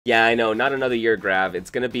Yeah, I know. Not another year, Grav. It's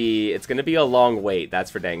gonna be a long wait. That's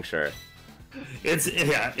for dang sure. It's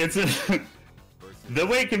a the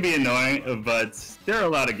wait can be annoying, but there are a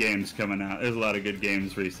lot of games coming out. There's a lot of good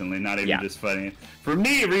games recently, not even just funny. For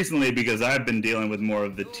me, recently, because I've been dealing with more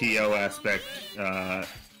of the TO aspect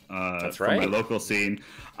That's from right. my local scene,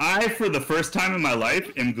 I, for the first time in my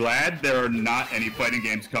life, am glad there are not any fighting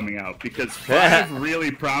games coming out, because 5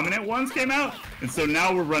 really prominent ones came out, and so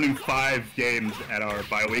now we're running 5 games at our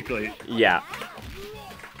bi-weekly. Yeah.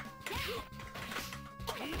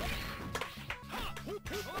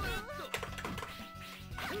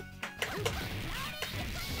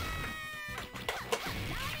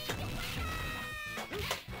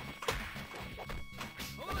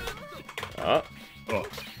 Oh. Oh.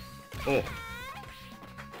 Oh.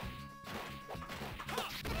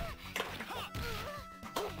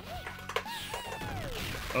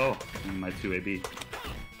 Oh, my 2AB.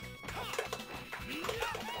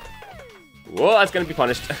 Whoa, that's gonna be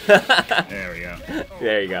punished. There we go.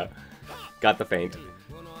 There you go. Got the feint.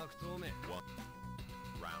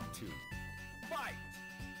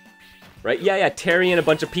 Right? Yeah, Terry and a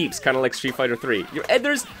bunch of peeps, kind of like Street Fighter 3. And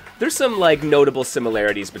there's some like notable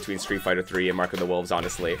similarities between Street Fighter 3 and Mark of the Wolves,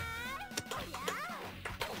 honestly.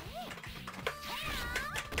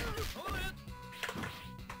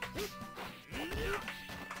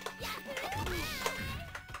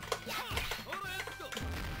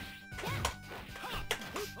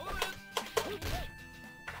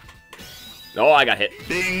 Oh, I got hit.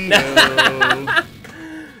 Bingo!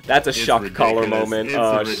 That's a shock collar moment. It's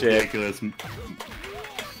Oh, ridiculous. shit.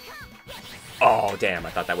 Oh, damn. I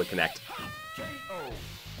thought that would connect.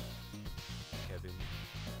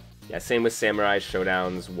 Yeah, same with Samurai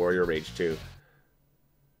Showdown's Warrior Rage 2.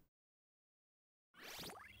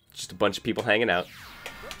 Just a bunch of people hanging out.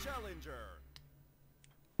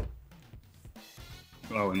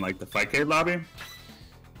 Oh, in like the fightcade lobby?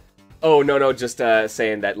 Oh, no, just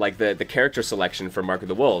saying that, like, the character selection for Mark of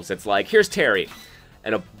the Wolves, it's like, here's Terry,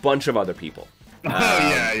 and a bunch of other people. Oh,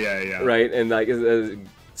 yeah. Right, and, like,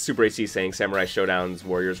 Super AC saying Samurai Showdown's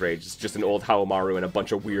Warrior's Rage is just an old Haomaru and a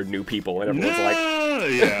bunch of weird new people, and everyone's like...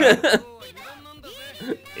 Yeah.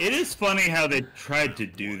 It is funny how they tried to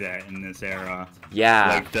do that in this era.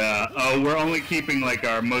 Yeah. Like, we're only keeping, like,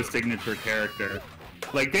 our most signature character.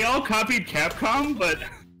 Like, they all copied Capcom, but...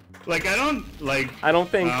 Like, I don't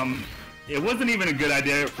think... it wasn't even a good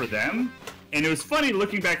idea for them. And it was funny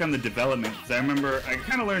looking back on the development, because I remember I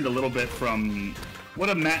kind of learned a little bit from one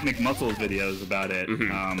of Matt McMuscle's videos about it,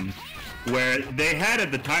 where they had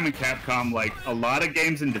at the time in Capcom, like, a lot of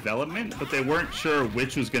games in development, but they weren't sure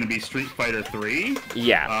which was going to be Street Fighter 3.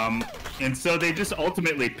 Yeah. And so they just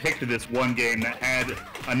ultimately picked this one game that had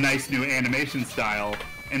a nice new animation style,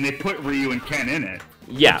 and they put Ryu and Ken in it.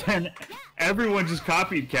 Yeah. And everyone just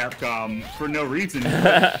copied Capcom for no reason.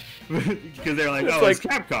 Because they're like, it's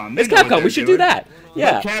Capcom. It's Capcom, we should do that.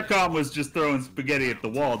 Yeah. But Capcom was just throwing spaghetti at the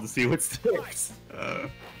wall to see what sticks.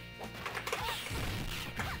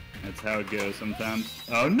 That's how it goes sometimes.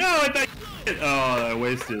 Oh no, I thought oh, I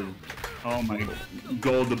wasted all my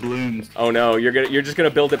gold doubloons. Oh no, you're just gonna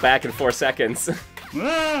build it back in 4 seconds.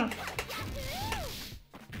 Ah!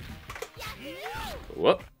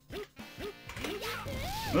 Whoop.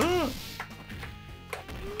 Ah!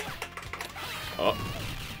 Oh.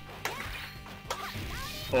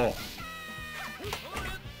 Oh.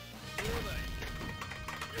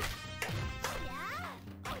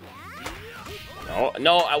 Oh,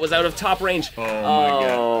 no, I was out of top range. Oh my god.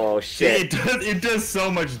 Oh, shit. It does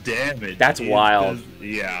so much damage. That's wild.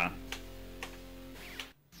 Yeah.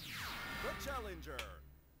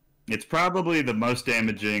 It's probably the most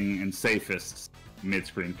damaging and safest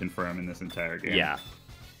mid-screen confirm in this entire game. Yeah.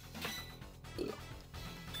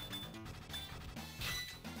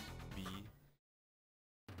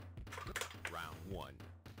 Round 1.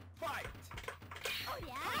 Fight!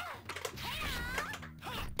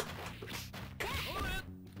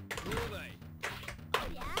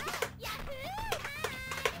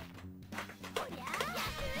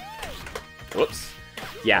 Whoops.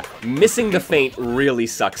 Yeah, missing the feint really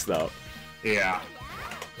sucks, though. Yeah.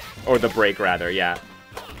 Or the break, rather, yeah.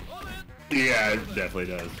 Yeah, it definitely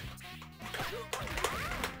does.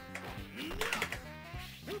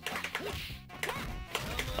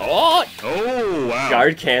 Oh! Oh, wow.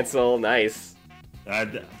 Guard cancel, nice. I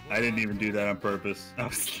didn't even do that on purpose.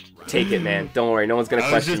 Take it, man. Don't worry, no one's gonna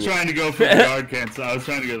I was question just you. trying to go for the guard cancel. I was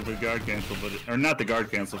trying to go for the guard cancel, but or not the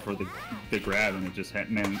guard cancel, for the grab, and it just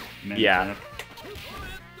had man. Yeah.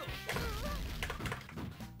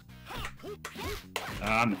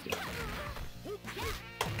 I'm dead.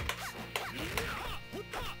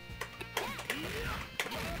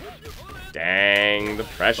 Dang, the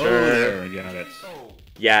pressure. Oh, there, I got it.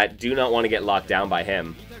 Yeah, do not want to get locked down by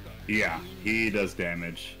him. Yeah, he does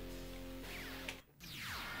damage.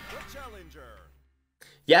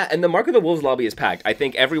 Yeah, and the Mark of the Wolves lobby is packed. I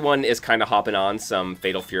think everyone is kind of hopping on some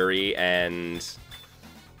Fatal Fury and...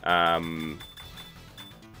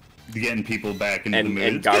 getting people back into the mood.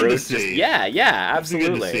 And Garou just... Yeah,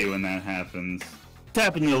 absolutely. It's good to see when that happens. It's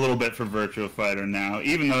happening a little bit for Virtua Fighter now,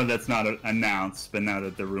 even though that's not announced, but now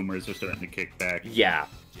that the rumors are starting to kick back. Yeah.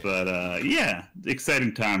 But, yeah,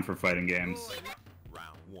 exciting time for fighting games.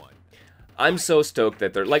 I'm so stoked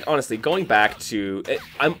that they're, like, honestly, going back to...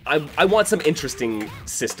 I want some interesting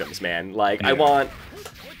systems, man. Like, yeah. I want...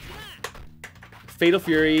 Fatal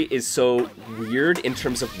Fury is so weird in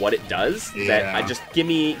terms of what it does that I just... Give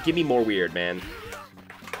me more weird, man.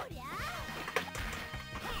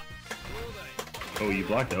 Oh, you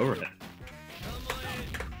blocked over it.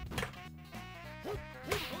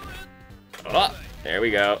 Oh, there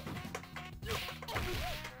we go.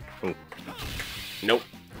 Oh. Nope.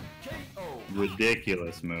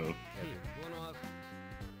 Ridiculous move.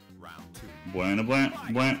 Bueno, bueno,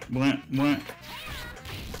 bueno, bueno, bueno.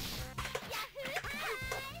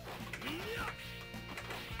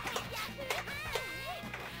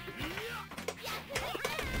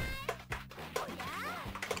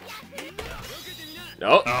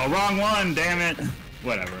 Nope. Oh, wrong one, damn it.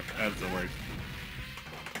 Whatever, that's the worst.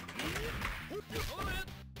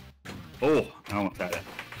 Oh, I almost had it.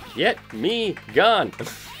 Get me gone.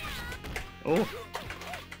 Oh.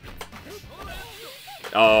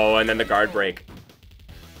 Oh, and then the guard break.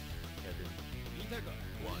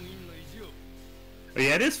 But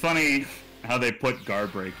yeah, it is funny how they put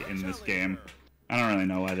guard break in this game. I don't really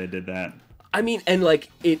know why they did that. I mean, and like,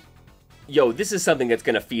 yo, this is something that's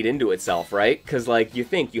gonna feed into itself, right? Because, like, you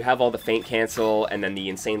think you have all the feint cancel and then the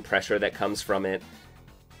insane pressure that comes from it,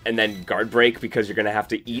 and then guard break because you're gonna have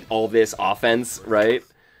to eat all this offense, right?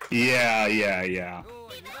 Yeah.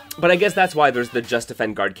 But I guess that's why there's the just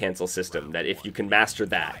defend guard cancel system, that if you can master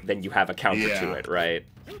that, then you have a counter to it, right?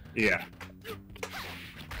 Yeah.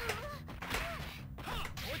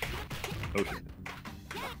 Okay.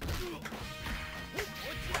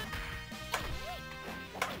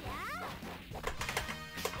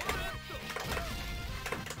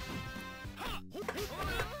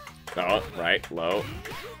 Oh, right, low.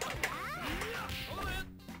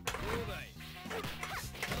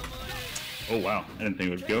 Oh wow, I didn't think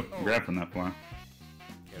it would go grab from that far.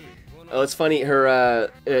 Oh, it's funny, her,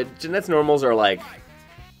 Jeanette's normals are like,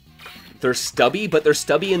 they're stubby, but they're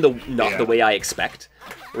stubby in the, not the way I expect,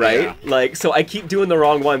 right? Yeah. Like, so I keep doing the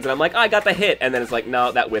wrong ones, and I'm like, oh, I got the hit, and then it's like,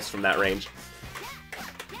 no, that whiffs from that range.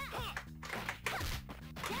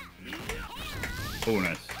 Oh,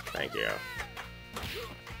 nice. Thank you.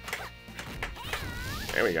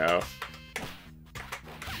 There we go.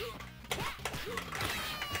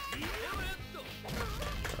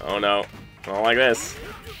 Oh no. I don't like this.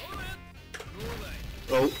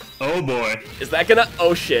 Oh boy. Is that gonna...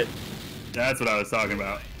 Oh shit. That's what I was talking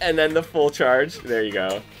about. And then the full charge. There you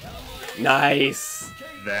go. Nice.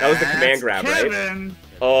 That was the command grab, Kevin. Right?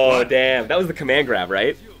 Oh, what? Damn. That was the command grab,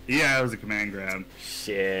 right? Yeah, it was a command grab.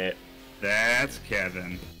 Shit. That's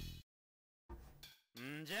Kevin.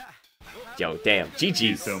 Yo, damn. GG's.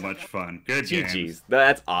 He's so much fun. Good GG's. games.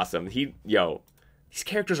 That's awesome. Yo, these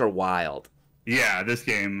characters are wild. Yeah, this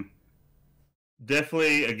game,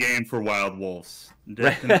 definitely a game for wild wolves.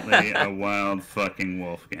 Definitely a wild fucking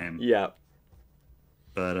wolf game. Yeah.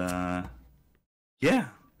 But, yeah,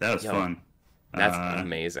 that was fun. That's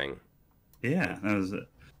amazing. Yeah, that was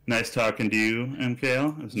nice talking to you,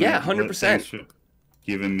 MKL. Yeah, 100%. Thanks for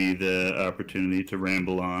giving me the opportunity to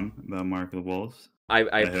ramble on about Mark of the Wolves.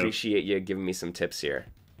 I appreciate you giving me some tips here.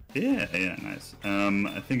 Yeah, nice.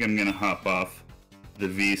 I think I'm gonna hop off the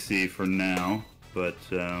VC for now, but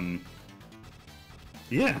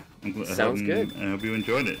yeah. Sounds good. I hope you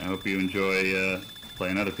enjoyed it. I hope you enjoy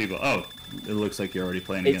playing other people. Oh, it looks like you're already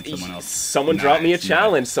playing against someone else. Someone dropped me a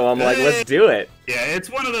challenge, so I'm like, let's do it. Yeah, it's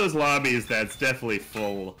one of those lobbies that's definitely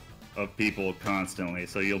full of people constantly,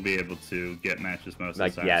 so you'll be able to get matches most of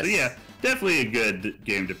the time. Yes. So yeah, definitely a good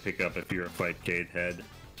game to pick up if you're a Fightcade head.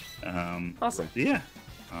 Awesome. Yeah.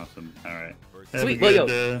 Awesome. All right. Sweet.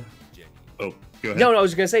 Good, oh, go ahead. No, I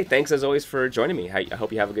was just gonna say thanks as always for joining me. I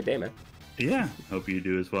hope you have a good day, man. Yeah, hope you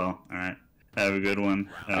do as well. All right. Have a good one.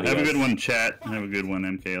 Have a good one, chat. Have a good one,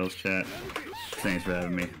 MKL's chat. Thanks for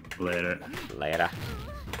having me. Later. Later.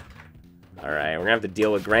 All right, we're gonna have to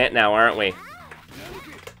deal with Grant now, aren't we?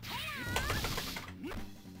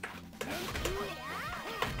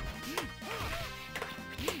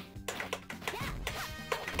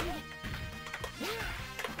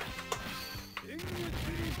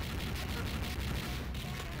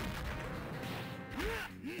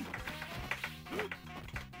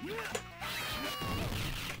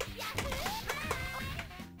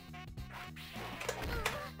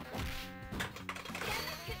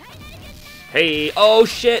 Hey, oh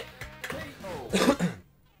shit!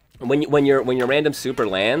 when your random super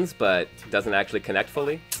lands but doesn't actually connect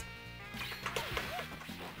fully.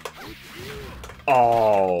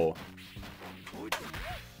 Oh.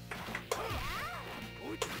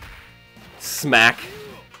 Smack.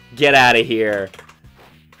 Get out of here.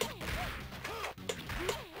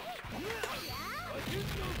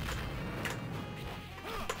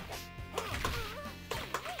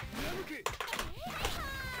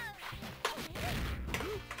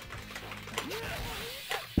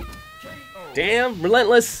 Damn,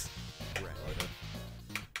 relentless.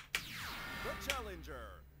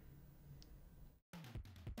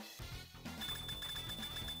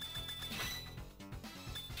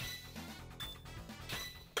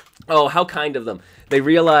 Oh, how kind of them. They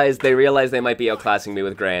realized they might be outclassing me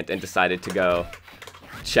with Grant and decided to go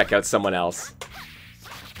check out someone else.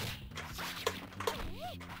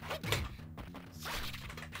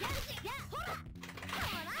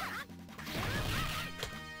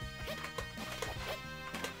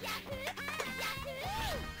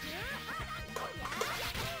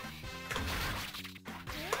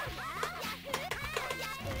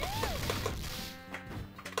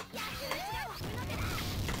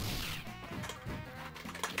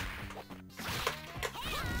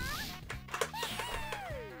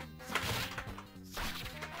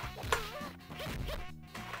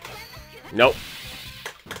 Nope.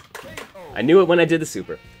 I knew it when I did the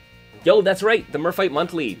super. Yo, that's right. The Murfight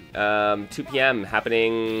Monthly, 2 p.m.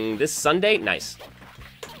 happening this Sunday. Nice.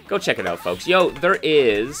 Go check it out, folks. Yo, there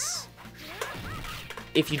is...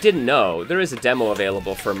 If you didn't know, there is a demo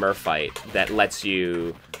available for Murfight that lets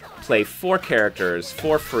you play 4 characters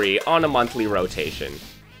for free on a monthly rotation.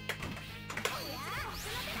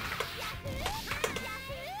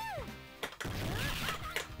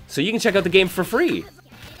 So you can check out the game for free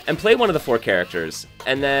and play one of the 4 characters,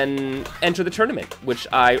 and then enter the tournament, which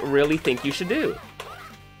I really think you should do.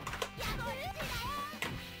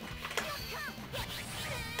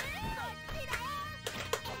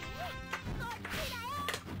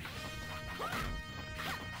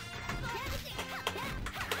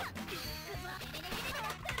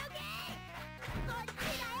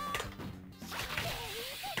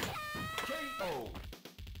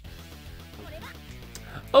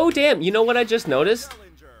 Oh damn, you know what I just noticed?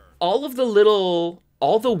 All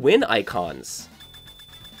the win icons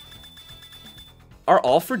are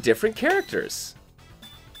all for different characters.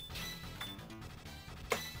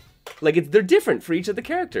 Like, they're different for each of the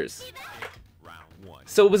characters.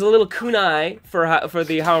 So it was a little kunai for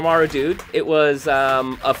the Haramaru dude. It was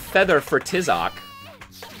a feather for Tizok.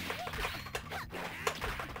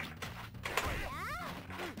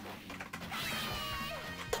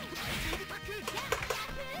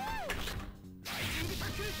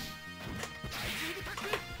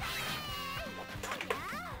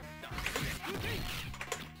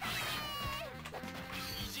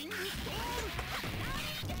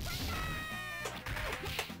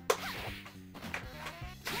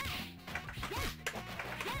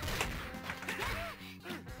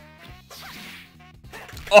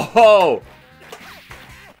 Oh!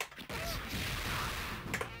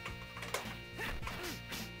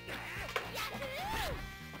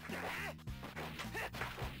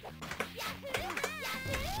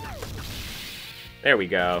 There we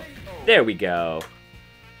go. There we go.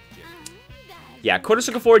 Yeah, quarter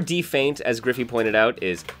circle forward D feint, as Griffey pointed out,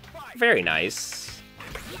 is very nice.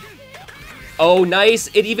 Oh, nice!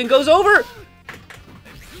 It even goes over!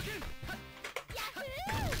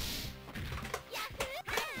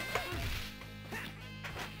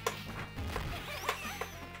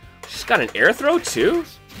 She's got an air throw, too?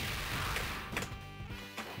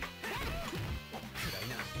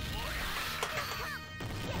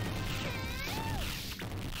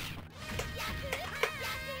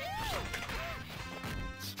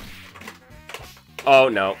 Oh,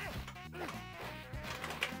 no.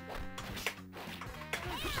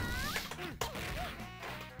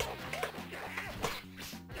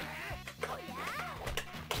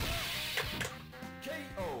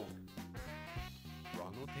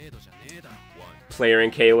 Player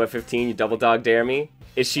in KO at 15, you double dog dare me?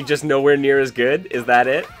 Is she just nowhere near as good? Is that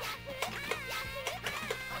it?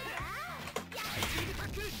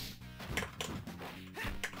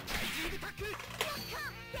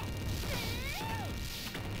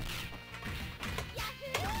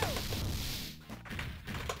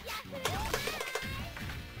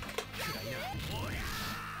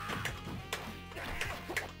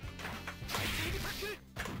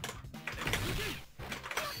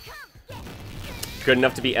 Good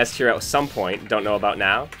enough to be S tier at some point, don't know about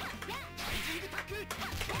now.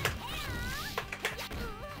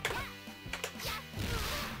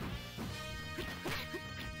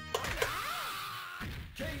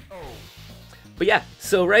 But yeah,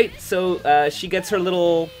 so she gets her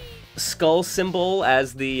little skull symbol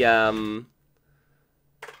as the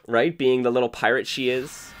right, being the little pirate she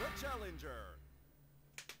is.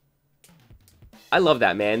 I love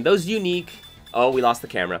that, man. Those unique. Oh, we lost the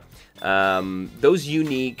camera. Those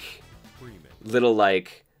unique little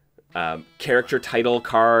like character title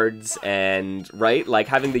cards and right, like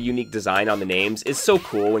having the unique design on the names is so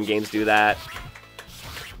cool when games do that.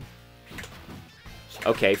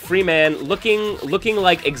 Okay, Freeman, looking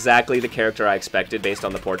like exactly the character I expected based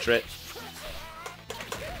on the portrait.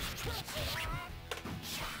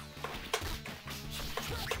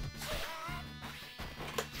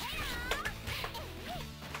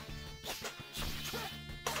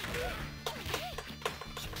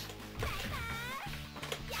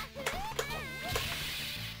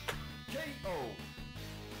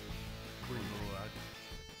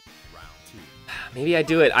 Maybe I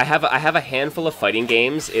do it. I have a handful of fighting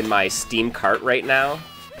games in my Steam cart right now.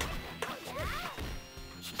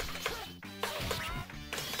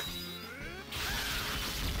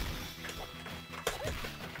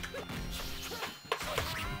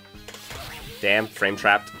 Damn, frame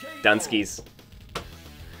trapped. Dunskies.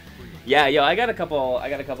 Yeah, yo, I got a couple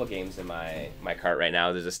games in my cart right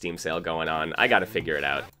now. There's a Steam sale going on. I gotta figure it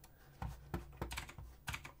out.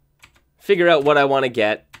 Figure out what I want to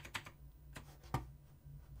get.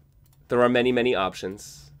 There are many, many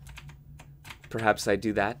options. Perhaps I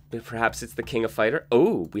do that. Perhaps it's the King of Fighter.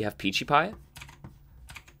 Oh, we have Peachy Pie.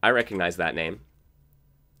 I recognize that name.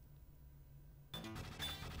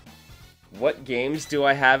 What games do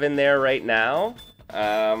I have in there right now?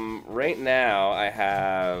 Right now I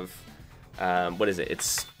have... what is it?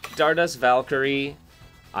 It's Stardust Valkyrie.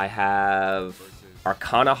 I have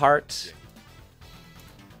Arcana Heart.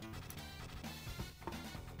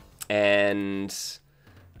 And...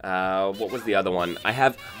 what was the other one? I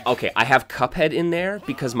have Cuphead in there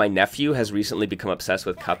because my nephew has recently become obsessed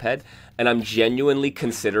with Cuphead, and I'm genuinely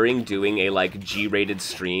considering doing a like G-rated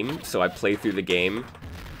stream, so I play through the game,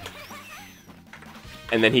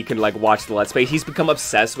 and then he can like watch the Let's Play. He's become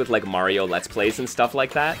obsessed with like Mario Let's Plays and stuff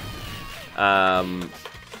like that.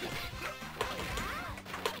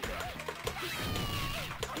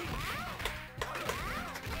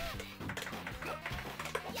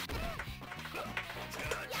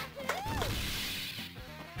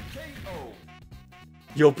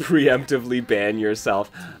 You'll preemptively ban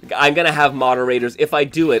yourself. I'm gonna have moderators. If I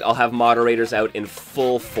do it, I'll have moderators out in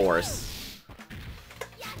full force.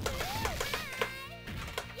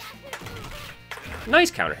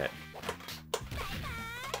 Nice counter hit.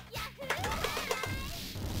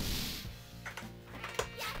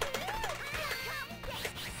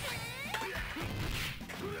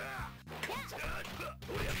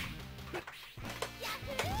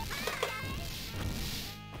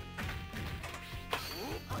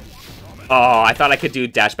 Oh, I thought I could do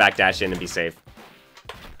dash back, dash in and be safe.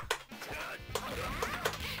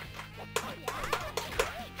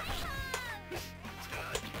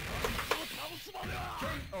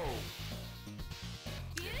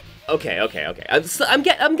 Okay. I'm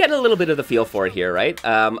getting a little bit of the feel for it here, right?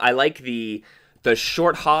 I like the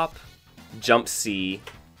short hop, jump C,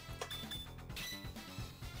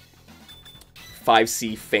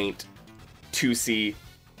 5C feint, 2C.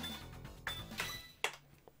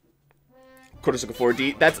 Kotosuka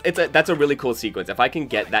 4D. That's a really cool sequence. If I can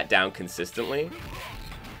get that down consistently.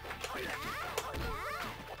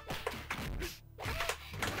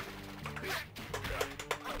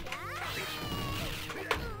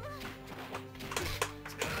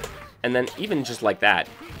 And then even just like that,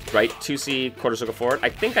 right? 2C, Kotosuka forward. I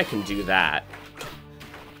think I can do that.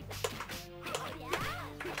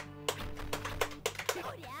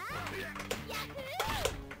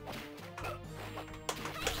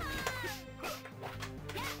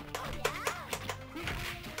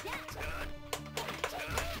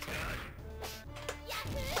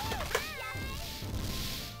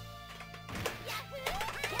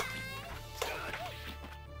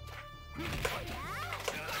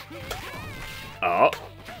 Oh.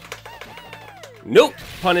 Nope.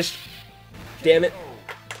 Punished. Damn it.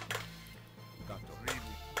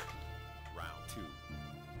 Round 2.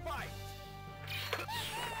 Fight.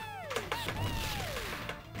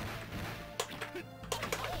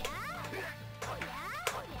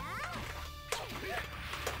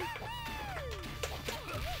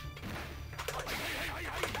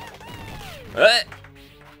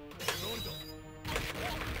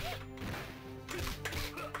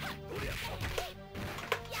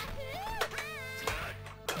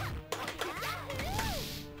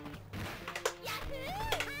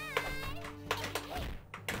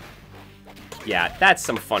 Yeah, that's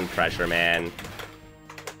some fun pressure, man.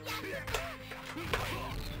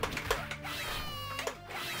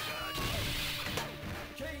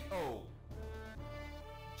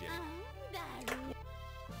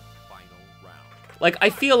 Like,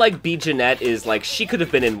 I feel like B. Jeanette is, like, she could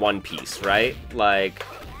have been in One Piece, right? Like...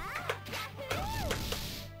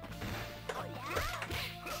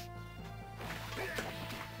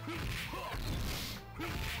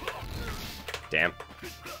 Damn.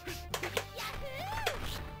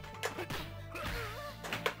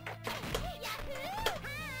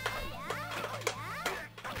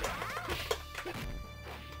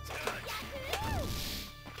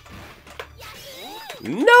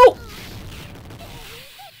 No!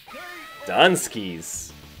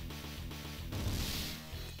 Dunskies.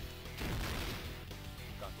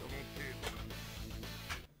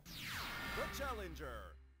 The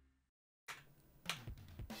challenger.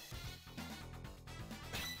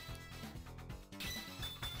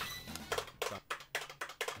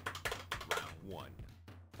 Round 1.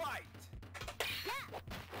 Fight.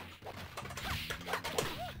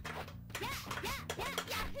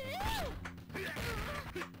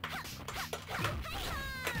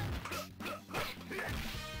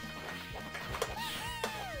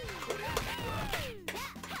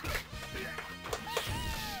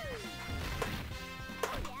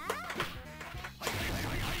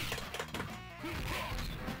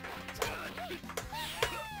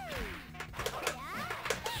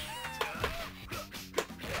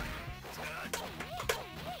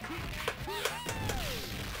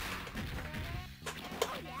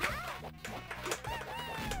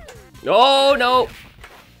 Oh, no!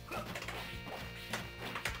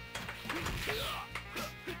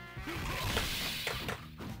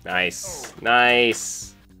 Nice.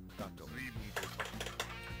 Nice.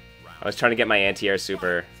 I was trying to get my anti-air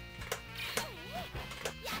super.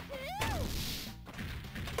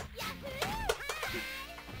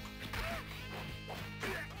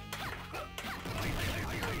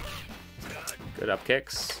 Good up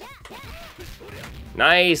kicks.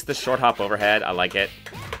 Nice! The short hop overhead. I like it.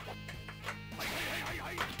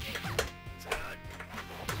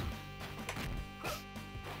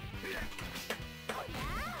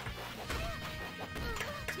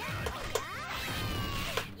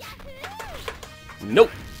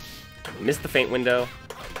 Nope. Missed the feint window.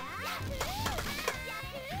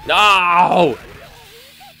 No!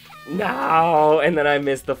 No! And then I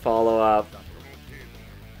missed the follow-up.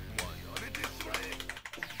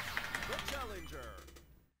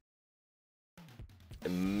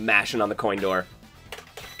 Mashing on the coin door.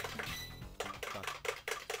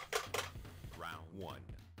 Round 1.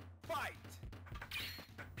 Fight.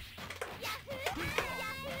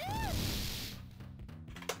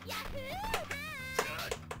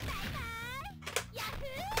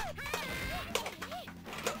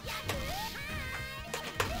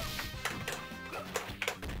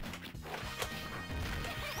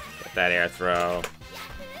 Get that air throw.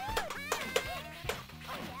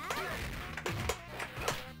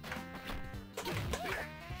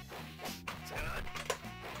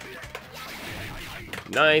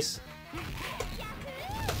 Nice.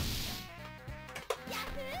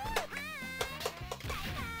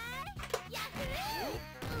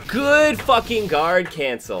 Good fucking guard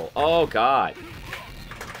cancel. Oh god.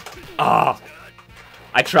 Ah. Oh.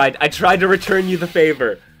 I tried to return you the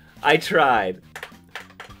favor. I tried.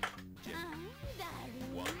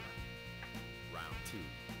 Round 2.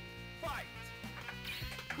 Fight.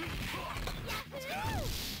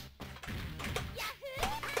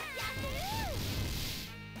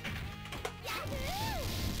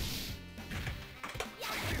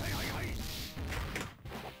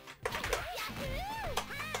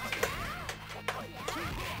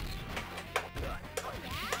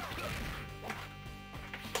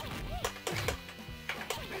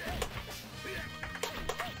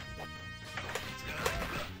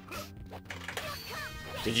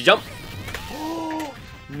 Did you jump?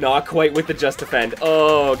 Not quite with the just defend.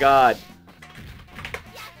 Oh god.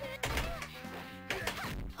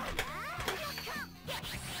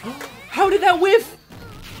 How did that whiff?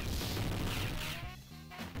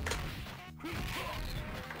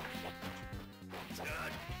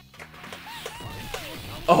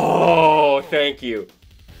 Oh, thank you.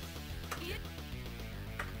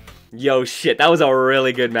 Yo, shit, that was a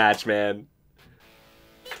really good match, man.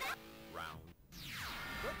 Round.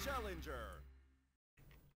 The challenger.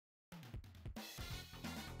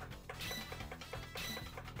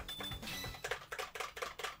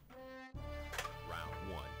 Round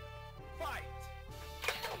 1. Fight.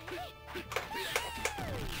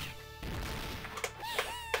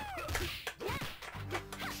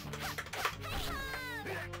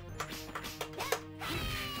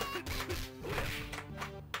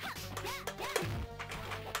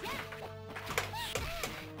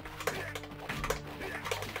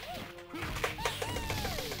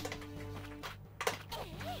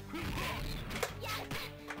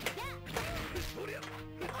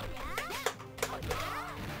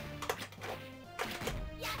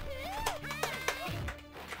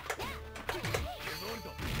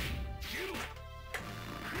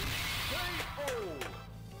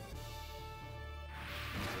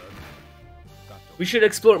 We should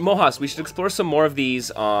explore Mohas. We should explore some more of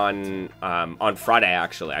these on Friday.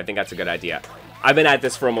 Actually, I think that's a good idea. I've been at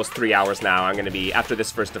this for almost 3 hours now. I'm gonna be after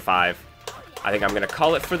this first to 5. I think I'm gonna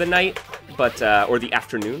call it for the night, but or the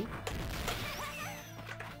afternoon.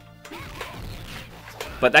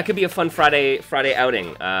 But that could be a fun Friday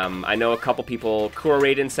outing. I know a couple people. Kura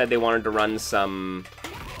Raiden said they wanted to run some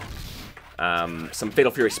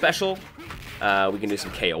Fatal Fury special. We can do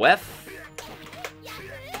some KOF.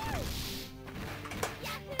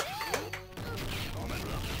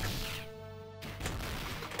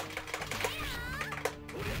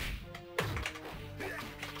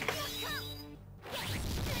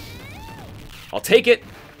 I'll take it.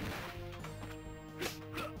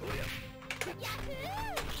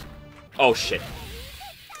 Oh shit.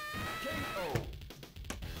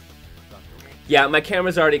 Yeah, my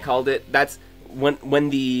camera's already called it. That's when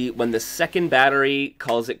the second battery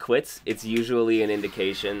calls it quits, it's usually an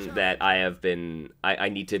indication that I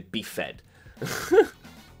need to be fed.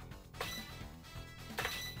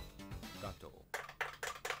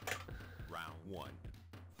 Round 1.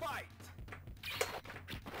 Fight.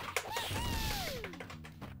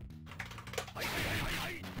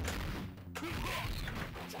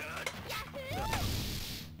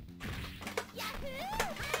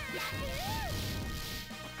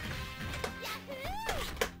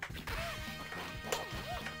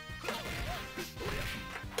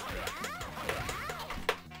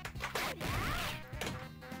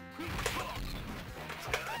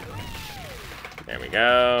 There we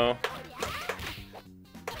go.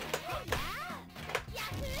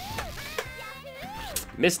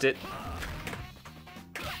 Missed it.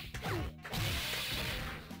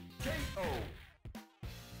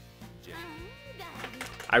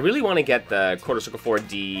 I really want to get the quarter circle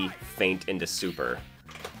 4D feint into super.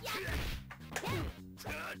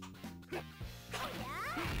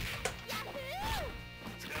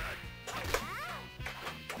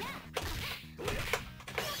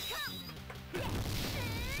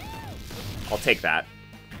 I'll take that.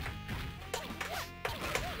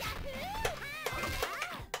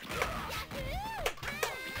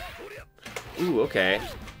 Ooh, okay.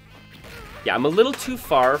 Yeah, I'm a little too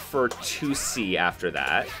far for 2C after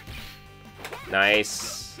that.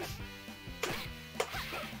 Nice.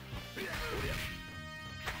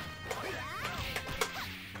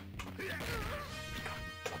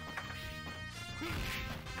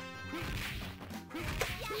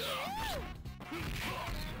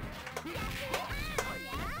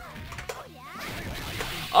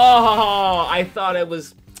 Oh, I thought I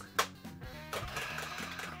was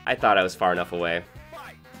far enough away.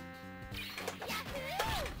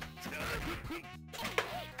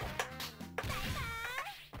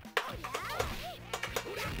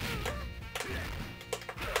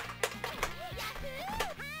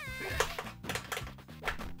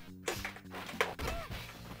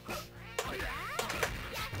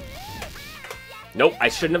 Nope, I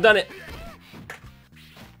shouldn't have done it.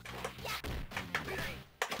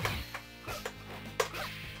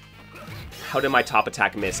 How did my top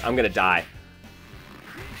attack miss? I'm gonna die.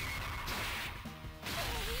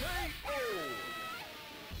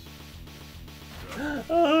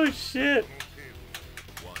 Oh shit.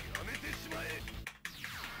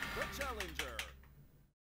 The challenger.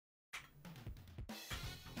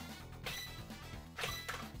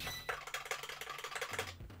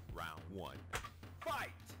 Round 1. Fight.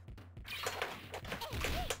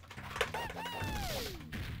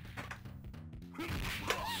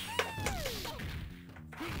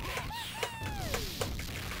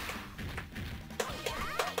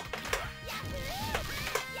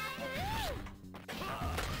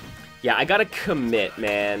 Yeah, I gotta commit,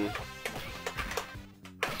 man.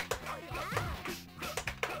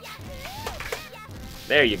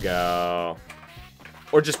 There you go.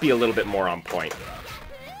 Or just be a little bit more on point.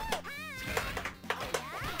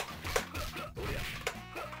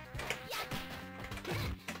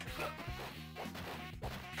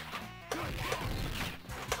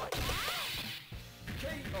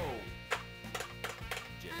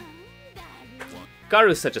 Garou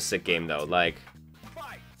is such a sick game, though. Like,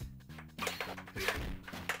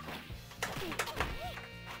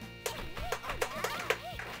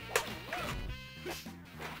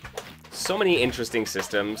 so many interesting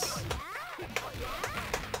systems.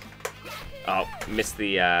 Oh, missed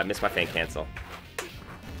my feint cancel.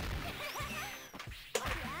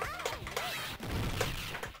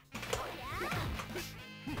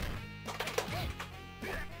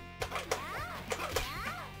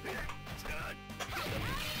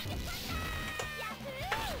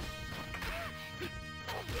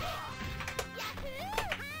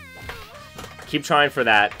 Keep trying for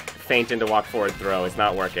that feint into walk forward throw. It's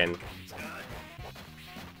not working.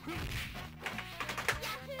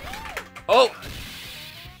 Oh!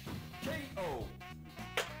 KO.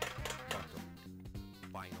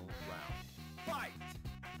 Final round. Fight.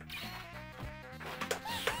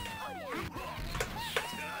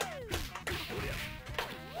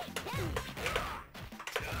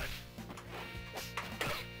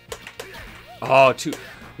 Oh,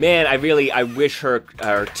 man, I wish her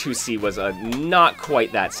 2C was not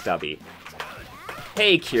quite that stubby.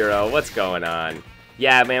 Hey, Kiro, what's going on?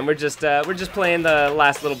 Yeah, man, we're just playing the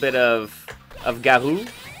last little bit of Garou,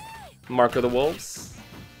 Mark of the Wolves.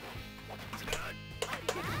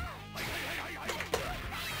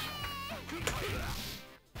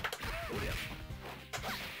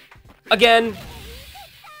 Again,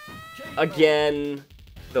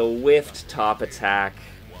 the whiffed top attack.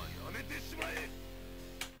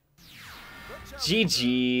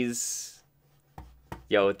 GG's.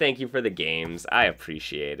 Yo, thank you for the games. I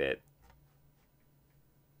appreciate it.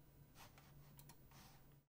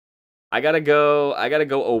 I gotta go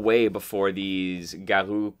away before these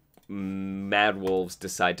Garou mad wolves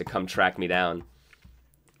decide to come track me down.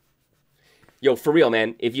 Yo, for real,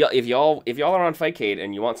 man. If y'all are on Fightcade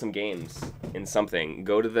and you want some games in something,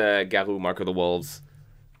 go to the Garou Mark of the Wolves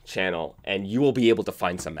channel and you will be able to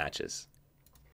find some matches.